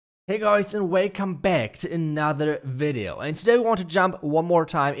Hey guys, and welcome back to another video. And today we want to jump one more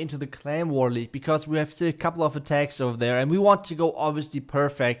time into the Clan War League because we have still a couple of attacks over there and we want to go obviously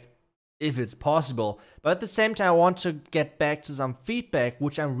perfect if it's possible. But at the same time I want to get back to some feedback,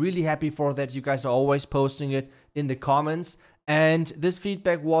 which I'm really happy for that you guys are always posting it in the comments. And this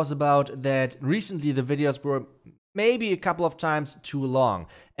feedback was about that recently the videos were maybe a couple of times too long.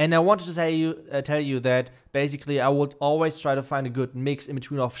 And I wanted to tell you that basically I would always try to find a good mix in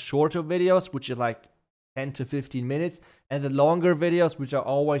between of shorter videos, which are like 10 to 15 minutes, and the longer videos, which are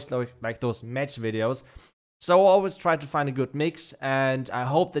always like those match videos. So I always try to find a good mix, and I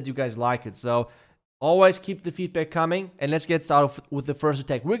hope that you guys like it. So always keep the feedback coming, and let's get started with the first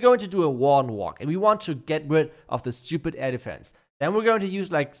attack. We're going to do a wall walk, and we want to get rid of the stupid air defense. Then we're going to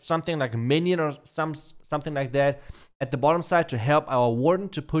use like something like a minion or something like that at the bottom side to help our warden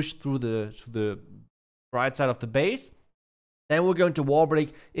to push through the right side of the base. Then we're going to wall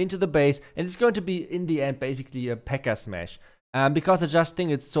break into the base, and it's going to be in the end basically a P.E.K.K.A. smash. Because I just think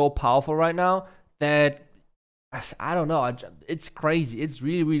it's so powerful right now that I don't know, it's crazy. It's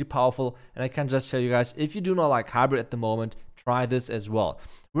really, really powerful, and I can just tell you guys, if you do not like hybrid at the moment, try this as well.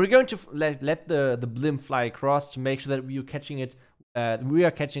 We're going to let the blimp fly across to make sure that we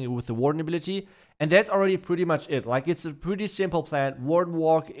are catching it with the warden ability, and that's already pretty much it. Like, it's a pretty simple plan. Warden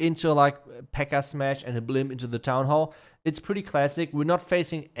walk into like P.E.K.K.A. smash and a blimp into the town hall. It's pretty classic. We're not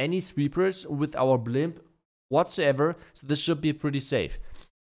facing any sweepers with our blimp whatsoever, so this should be pretty safe.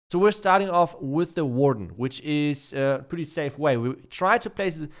 So we're starting off with the warden, which is a pretty safe way. We try to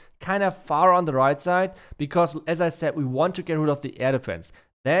place it kind of far on the right side because, as I said, we want to get rid of the air defense.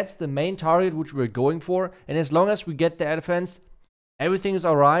 That's the main target which we're going for, and as long as we get the air defense, everything is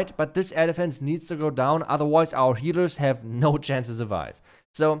alright, but this air defense needs to go down, otherwise our healers have no chance to survive.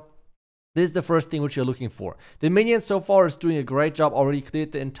 So this is the first thing which you're looking for. The minion so far is doing a great job, already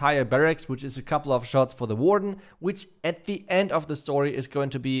cleared the entire barracks, which is a couple of shots for the warden, which at the end of the story is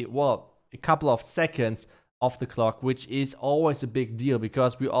going to be, well, a couple of seconds off the clock, which is always a big deal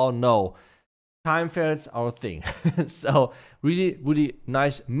because we all know time fails our thing. So really, really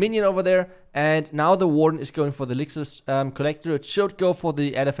nice minion over there. And now the warden is going for the elixir collector. It should go for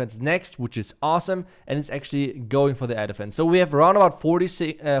the air defense next, which is awesome. And it's actually going for the air defense. So we have around about 40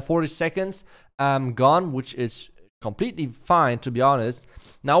 seconds gone, which is completely fine, to be honest.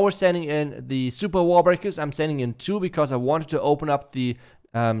 Now we're sending in the super wall breakers. I'm sending in 2 because I wanted to open up the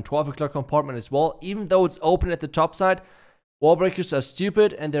 12 o'clock compartment as well. Even though it's open at the top side, wall breakers are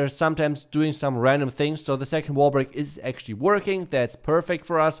stupid and they're sometimes doing some random things. So the second wall break is actually working. That's perfect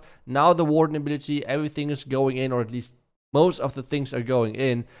for us. Now the warden ability, everything is going in, or at least most of the things are going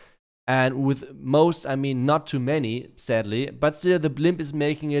in. And with most, I mean not too many, sadly. But still, the blimp is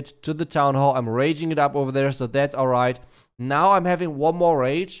making it to the town hall. I'm raging it up over there, so that's alright. Now I'm having one more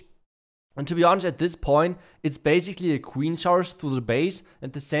rage. And to be honest, at this point, it's basically a queen charge through the base.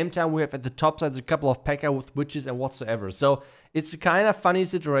 At the same time, we have at the top sides a couple of P.E.K.K.A. with witches and whatsoever. So it's a kind of funny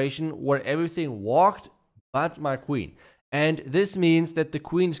situation where everything walked but my queen. And this means that the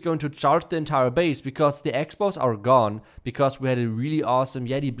queen is going to charge the entire base because the expos are gone, because we had a really awesome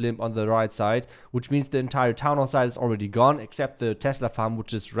Yeti blimp on the right side, which means the entire town hall side is already gone, except the Tesla farm,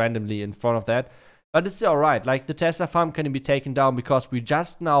 which is randomly in front of that. But it's alright, like the Tesla farm can be taken down because we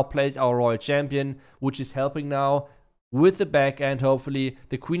just now placed our royal champion, which is helping now with the back end. Hopefully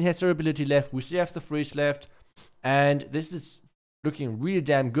the queen has her ability left, we still have the freeze left, and this is looking really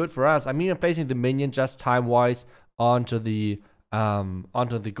damn good for us. I mean, I'm placing the minion just time-wise onto the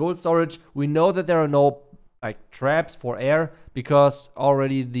gold storage. We know that there are no like traps for air because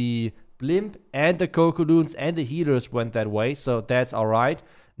already the blimp and the Cocodoons and the healers went that way, so that's alright.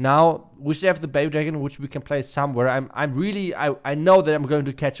 Now, we still have the Baby Dragon, which we can place somewhere. I know that I'm going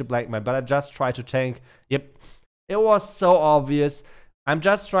to catch a Black Man, but I just try to tank. Yep, it was so obvious. I'm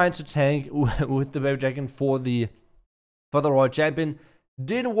just trying to tank with the Baby Dragon for the Royal Champion.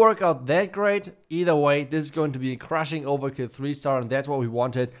 Didn't work out that great. Either way, this is going to be a crushing overkill 3-star, and that's what we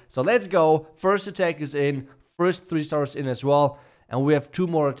wanted. So let's go. First attack is in. First 3 stars in as well. And we have 2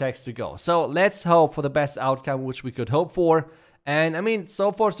 more attacks to go. So let's hope for the best outcome, which we could hope for. And I mean,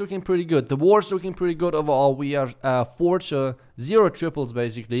 so far it's looking pretty good. The war's looking pretty good overall. We are 4 to 0 triples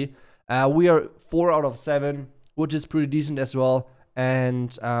basically. We are 4 out of 7, which is pretty decent as well.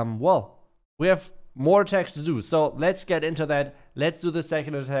 And well, we have more attacks to do. So let's get into that. Let's do the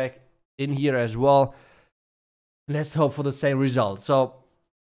second attack in here as well. Let's hope for the same result. So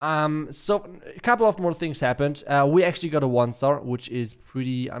a couple of more things happened. We actually got a 1-star, which is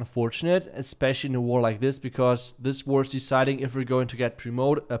pretty unfortunate, especially in a war like this, because this war is deciding if we're going to get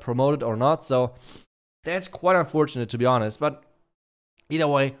promoted or not. So that's quite unfortunate, to be honest. But Either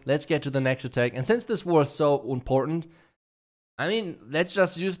way, let's get to the next attack. And since this war is so important, I mean, let's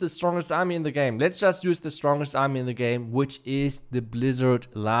just use the strongest army in the game. Let's just use the strongest army in the game, which is the Blizzard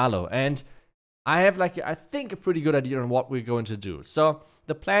Lalo. And I have, like, I think a pretty good idea on what we're going to do. So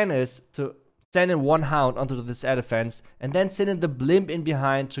the plan is to send in one hound onto this air defense and then send in the blimp in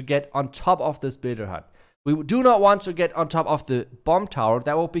behind to get on top of this builder hut. We do not want to get on top of the bomb tower.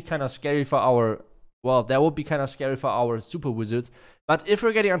 That would be kind of scary for our, well, that would be kind of scary for our super wizards. But if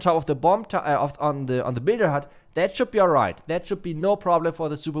we're getting on top of the bomb tower on the builder hut, that should be alright. That should be no problem for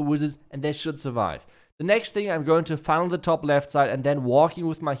the super wizards, and they should survive. The next thing, I'm going to funnel the top left side and then walking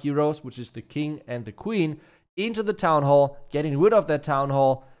with my heroes, which is the king and the queen, into the town hall, getting rid of that town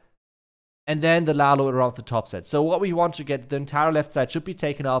hall, and then the Lalo around the top set. So what we want to get, the entire left side should be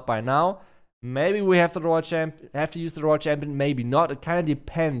taken out by now. Maybe we have to use the Royal Champion, maybe not. It kind of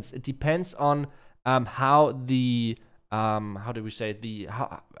depends. It depends on how the how do we say it?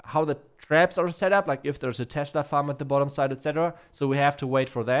 How the traps are set up, like if there's a Tesla farm at the bottom side, etc. So we have to wait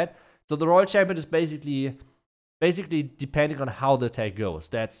for that. So the Royal Champion is basically depending on how the attack goes.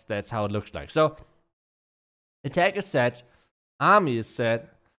 That's how it looks like. So attack is set, army is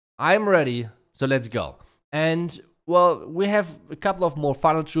set, I'm ready, so let's go. And well, we have a couple of more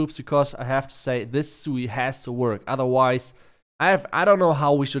final troops because I have to say this Sui has to work. Otherwise, I don't know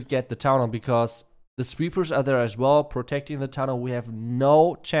how we should get the town hall because the sweepers are there as well, protecting the town hall. We have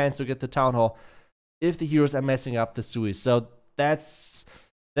no chance to get the town hall if the heroes are messing up the Sui. So that's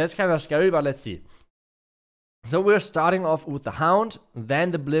kind of scary, but let's see. So we're starting off with the Hound,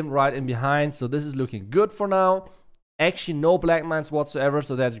 then the Blimp right in behind. So this is looking good for now. Actually, no black mines whatsoever,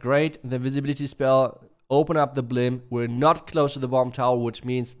 so that's great. The visibility spell, open up the Blimp. We're not close to the bomb tower, which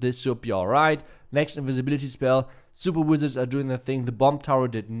means this should be alright. Next invisibility spell, super wizards are doing their thing. The bomb tower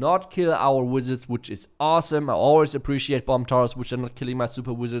did not kill our wizards, which is awesome. I always appreciate bomb towers which are not killing my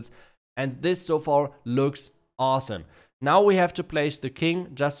super wizards. And this so far looks awesome. Now we have to place the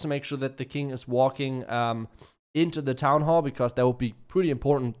king, just to make sure that the king is walking into the town hall, because that would be pretty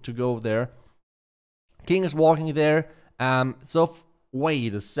important to go there. King is walking there.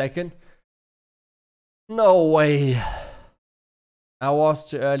 Wait a second. No way. I was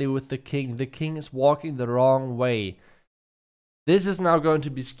too early with the king. The king is walking the wrong way. This is now going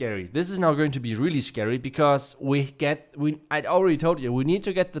to be scary. This is now going to be really scary because I'd already told you, we need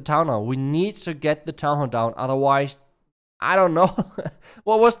to get the town hall. We need to get the town hall down. Otherwise, I don't know.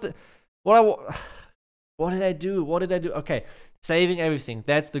 What did I do? Okay. Saving everything.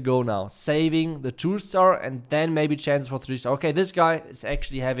 That's the goal now. Saving the 2-star and then maybe chances for 3-star. Okay, this guy is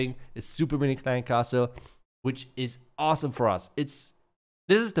actually having a super mini clan castle, which is awesome for us. This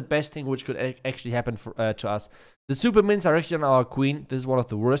is the best thing which could actually happen to us. The super mins are actually on our queen. This is one of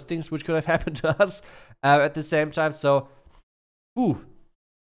the worst things which could have happened to us at the same time. So,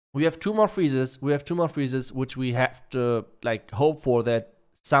 we have 2 more freezes. Which we have to hope for that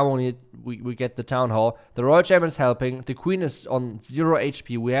we get the town hall. The Royal Champion is helping. The queen is on 0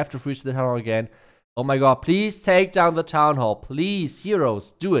 HP. We have to freeze the town hall again. Oh my god, please take down the town hall. Please,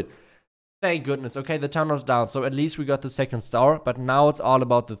 heroes, do it. Thank goodness. Okay, the town hall's down. So at least we got the 2nd star. But now it's all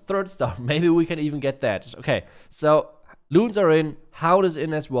about the 3rd star. Maybe we can even get that. Okay, so loons are in. Hound is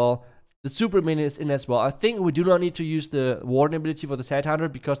in as well. The super minion is in as well. I think we do not need to use the warden ability for the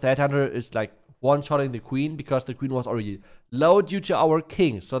headhunter, because the headhunter is one-shotting the queen, because the queen was already low due to our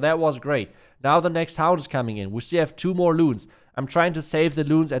king. So that was great. Now the next hound is coming in. We still have 2 more loons. I'm trying to save the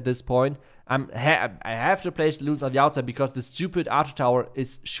loons at this point. I have to place the loons on the outside because the stupid archer tower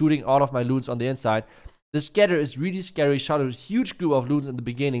is shooting all of my loons on the inside. The scatter is really scary. Shot a huge group of loons in the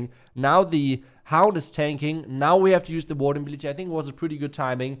beginning. Now the hound is tanking. Now we have to use the warden ability. I think it was a pretty good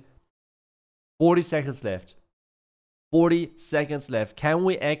timing. 40 seconds left. 40 seconds left. Can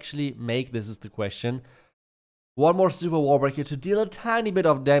we actually make this is the question. One more super warbreaker to deal a tiny bit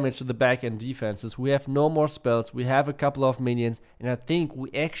of damage to the back end defenses. We have no more spells. We have a couple of minions. And I think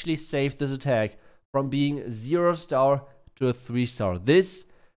we actually saved this attack from being 0-star to a 3-star. This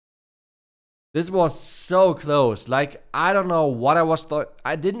was so close. I don't know what I was thought.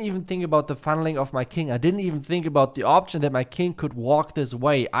 I didn't even think about the funneling of my king. I didn't even think about the option that my king could walk this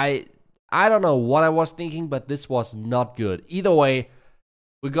way. I don't know what I was thinking, but this was not good. Either way,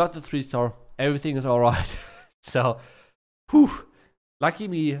 we got the 3-star. Everything is alright. So, lucky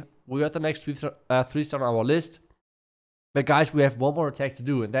me, we got the next 3-star on our list. But guys, we have one more attack to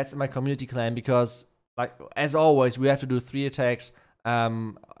do, and that's in my community clan, because, as always, we have to do 3 attacks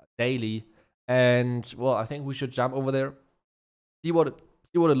daily. And, well, I think we should jump over there, see what it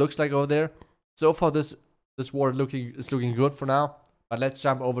looks like over there. So far, this war is looking good for now. But let's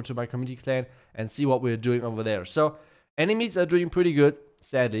jump over to my community clan and see what we're doing over there. So, Enemies are doing pretty good,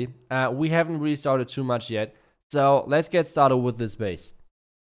 sadly. We haven't really started too much yet. So let's get started with this base.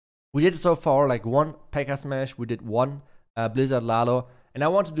 We did so far like one P.E.K.K.A Smash, we did one Blizzard Lalo, and I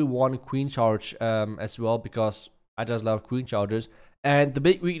want to do one Queen Charge as well, because I just love Queen Charges. And the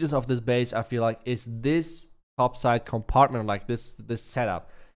big weakness of this base, I feel like, is this topside compartment, like this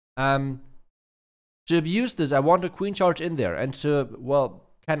setup. To abuse this, I want a Queen Charge in there, and to, well,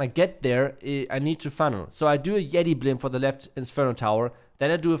 kind of get there, I need to funnel. So I do a Yeti Blimp for the left Inferno Tower,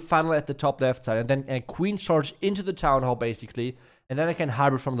 then I do a funnel at the top left side, and then a Queen Charge into the Town Hall, basically, and then I can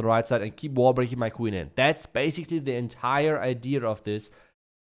hybrid from the right side and keep wall breaking my Queen in. That's basically the entire idea of this,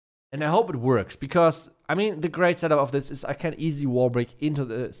 and I hope it works, because, I mean, the great setup of this is I can easily wall break into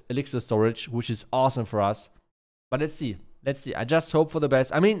the elixir storage, which is awesome for us. But let's see. Let's see. I just hope for the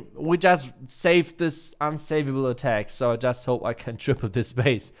best. I mean, we just saved this unsavable attack, so I just hope I can triple this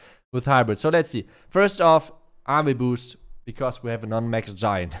base with hybrid. So let's see. First off, army boost, because we have a non-max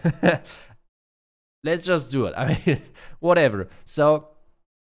giant. Let's just do it. I mean, whatever. So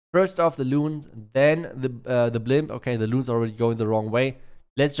first off, the loons, then the blimp. Okay, the loons are already going the wrong way.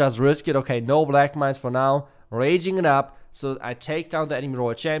 Let's just risk it. Okay, no black mines for now. Raging it up. So I take down the enemy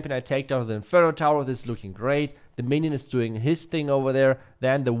royal champion. I take down the Inferno Tower. This is looking great. The minion is doing his thing over there.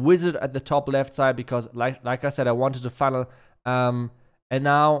 Then the wizard at the top left side, because like I said, I wanted to funnel. And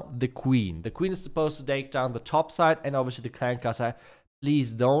now the queen. The queen is supposed to take down the top side and obviously the clan castle.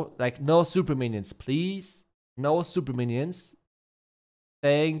 Please don't, like, no super minions, please. No super minions.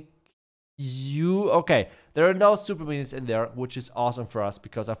 Thank you. Okay, there are no super minions in there, which is awesome for us,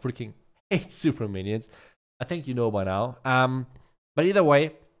 because I freaking hate super minions. I think you know by now. But either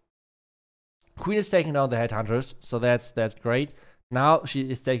way, Queen is taking down the headhunters, so that's great. Now she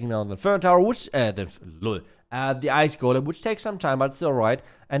is taking down the Inferno Tower, which the Ice Golem, which takes some time, but it's alright.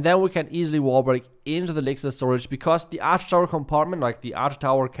 And then we can easily wall break into the elixir storage, because the Arch Tower compartment, like the Arch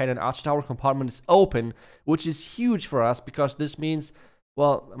Tower Cannon Arch Tower compartment, is open, which is huge for us, because this means,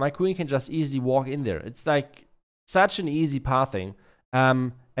 well, my Queen can just easily walk in there. It's like such an easy pathing.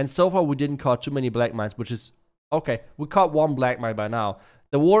 And so far we didn't caught too many black mines, which is okay. We caught one black mine by now.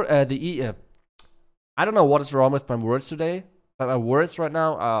 I don't know what is wrong with my words today, but my words right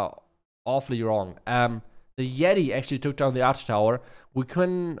now are awfully wrong. The Yeti actually took down the Arch Tower. We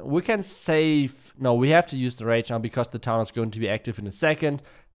can save. No, we have to use the rage now, because the town is going to be active in a second.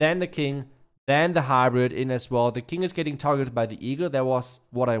 Then the king, then the hybrid in as well. The king is getting targeted by the eagle. That was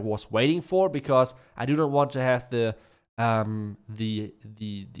what I was waiting for, because I do not want to have the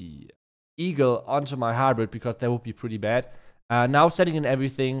eagle onto my hybrid, because that would be pretty bad. Now setting in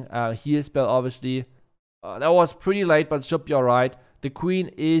everything. Heal spell, obviously. That was pretty late, but it should be alright. The queen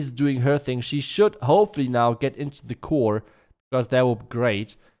is doing her thing. She should hopefully now get into the core, because that would be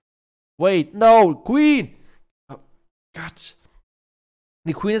great. Wait, no, queen! Oh, God.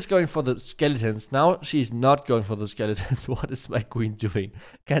 The queen is going for the skeletons. Now she's not going for the skeletons. What is my queen doing?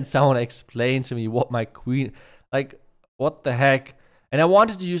 Can someone explain to me what my queen... Like, what the heck? And I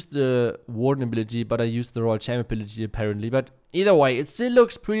wanted to use the Warden ability, but I used the Royal Champion ability apparently. But either way, it still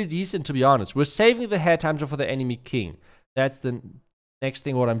looks pretty decent, to be honest. We're saving the Headhunter for the enemy king. That's the next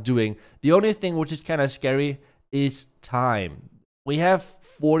thing what I'm doing. The only thing which is kind of scary is time. We have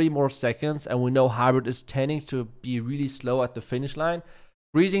 40 more seconds, and we know Hybrid is tending to be really slow at the finish line.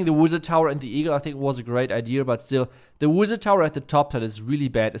 Freezing the Wizard Tower and the Eagle, I think, was a great idea, but still, the Wizard Tower at the top side is really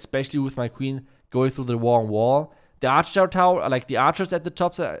bad, especially with my queen going through the wrong wall. The Archer Tower, like the archers at the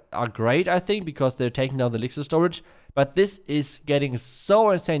top side, are great, I think, because they're taking down the elixir storage, but this is getting so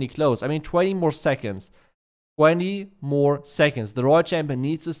insanely close. I mean, 20 more seconds. 20 more seconds. The Royal Champion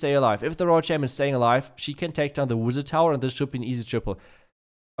needs to stay alive. If the Royal Champion is staying alive, she can take down the Wizard Tower, and this should be an easy triple.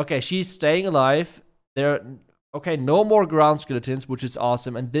 Okay, she's staying alive. Okay, no more ground skeletons, which is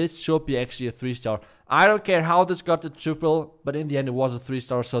awesome, and this should be actually a 3-star. I don't care how this got the triple, but in the end it was a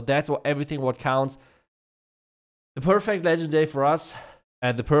 3-star, so that's everything what counts. The perfect Legend Day for us,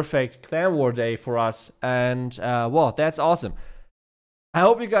 and the perfect Clan War Day for us, and well, that's awesome. I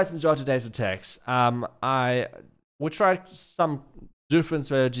hope you guys enjoyed today's attacks. We tried some different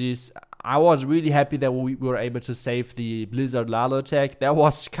strategies. I was really happy that we were able to save the Blizzard Lalo attack. That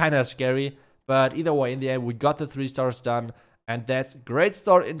was kind of scary, but either way, in the end, we got the 3 stars done, and that's a great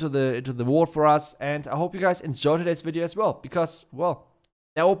start into the war for us. And I hope you guys enjoyed today's video as well, because, well,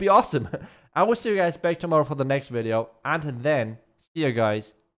 that would be awesome. I will see you guys back tomorrow for the next video. Until then, see you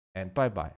guys, and bye-bye.